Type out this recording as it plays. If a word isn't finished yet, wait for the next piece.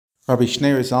Rabbi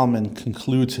Shneur Zalman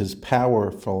concludes his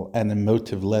powerful and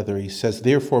emotive letter. He says,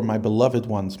 "Therefore, my beloved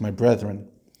ones, my brethren,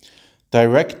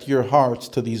 direct your hearts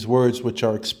to these words which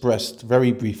are expressed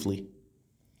very briefly.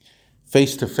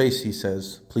 Face to face," he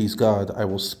says, "please God, I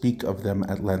will speak of them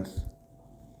at length.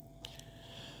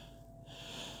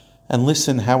 And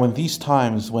listen how in these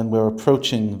times when we're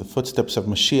approaching the footsteps of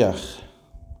Mashiach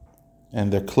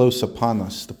and they're close upon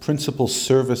us, the principal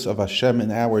service of Hashem in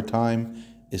our time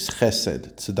is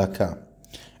chesed, tzedakah.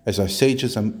 As our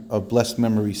sages of blessed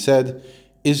memory said,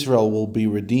 Israel will be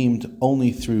redeemed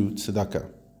only through tzedakah.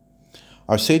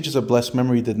 Our sages of blessed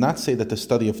memory did not say that the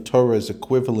study of Torah is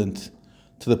equivalent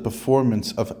to the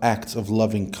performance of acts of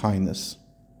loving kindness.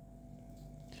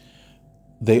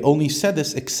 They only said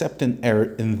this except in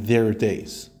their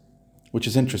days, which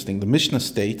is interesting. The Mishnah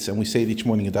states, and we say it each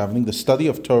morning in davening, the study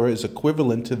of Torah is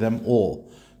equivalent to them all,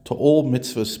 to all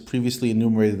mitzvahs previously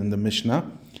enumerated in the Mishnah,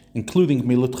 including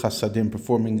milut chasadim,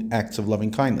 performing acts of loving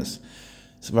kindness.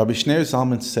 So Rabbi Shneur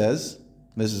Zalman says,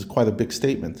 this is quite a big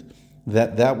statement,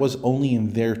 that was only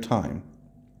in their time.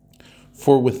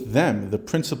 For with them, the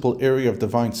principal area of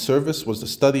divine service was the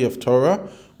study of Torah,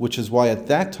 which is why at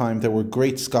that time there were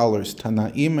great scholars,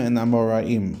 Tanaim and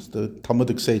Amoraim, the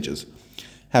Talmudic sages.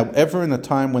 However, in a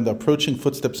time when the approaching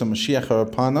footsteps of Mashiach are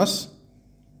upon us,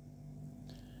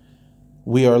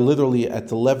 we are literally at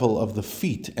the level of the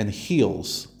feet and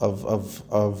heels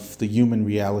of the human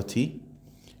reality.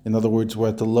 In other words, we're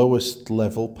at the lowest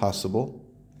level possible.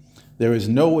 There is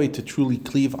no way to truly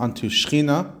cleave unto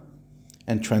Shechina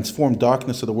and transform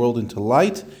darkness of the world into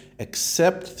light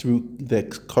except through the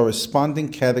corresponding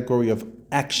category of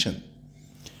action.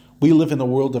 We live in a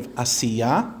world of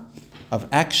asiyah, of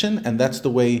action, and that's the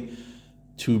way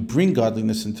to bring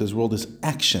godliness into this world is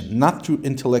action, not through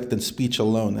intellect and speech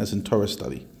alone, as in Torah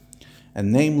study.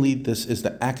 And namely, this is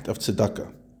the act of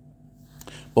tzedakah.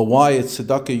 But why is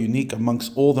tzedakah unique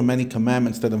amongst all the many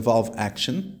commandments that involve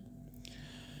action?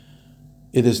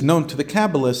 It is known to the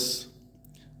Kabbalists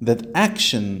that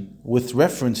action with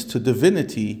reference to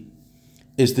divinity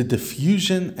is the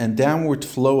diffusion and downward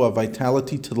flow of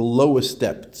vitality to the lowest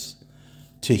depths,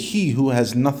 to he who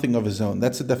has nothing of his own.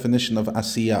 That's the definition of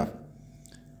asiyah.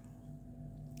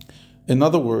 In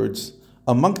other words,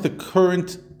 among the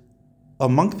currents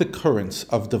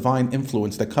of divine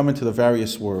influence that come into the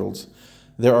various worlds,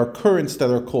 there are currents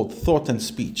that are called thought and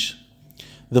speech.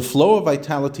 The flow of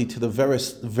vitality to the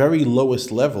very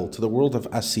lowest level, to the world of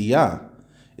asiyah,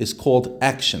 is called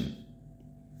action.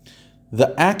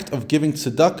 The act of giving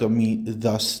tzedakah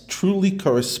thus truly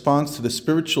corresponds to the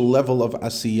spiritual level of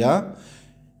asiyah,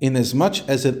 inasmuch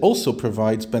as it also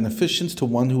provides beneficence to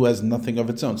one who has nothing of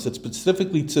its own. So it's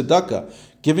specifically tzedakah,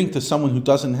 giving to someone who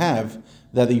doesn't have,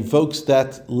 that evokes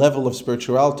that level of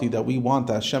spirituality that we want,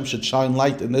 that Hashem should shine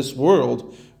light in this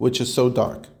world, which is so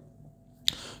dark.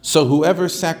 So whoever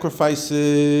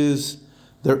sacrifices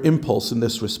their impulse in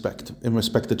this respect, in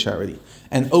respect to charity,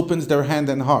 and opens their hand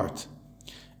and heart,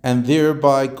 and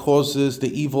thereby causes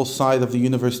the evil side of the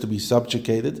universe to be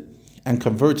subjugated, and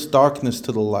converts darkness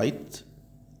to the light,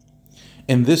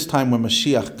 in this time when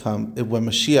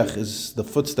Mashiach is, the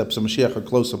footsteps of Mashiach are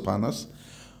close upon us,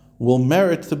 will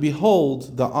merit to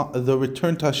behold the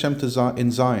return to Hashem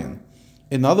in Zion.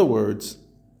 In other words,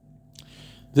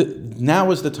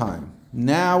 now is the time.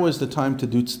 Now is the time to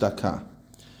do tzedakah.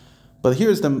 But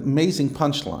here's the amazing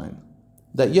punchline,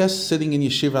 that yes, sitting in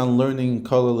yeshiva and learning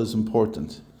kollel is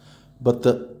important, but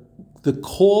the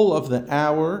call of the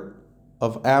hour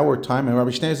of our time, and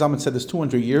Rabbi Shneur Zalman said this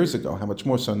 200 years ago, how much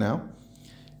more so now,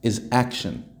 is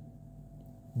action.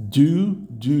 Do.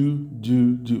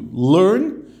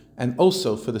 Learn, and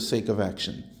also for the sake of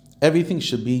action. Everything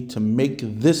should be to make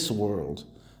this world,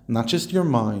 not just your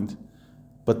mind,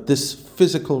 but this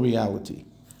physical reality,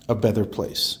 a better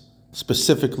place,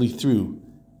 specifically through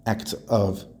acts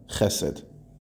of chesed.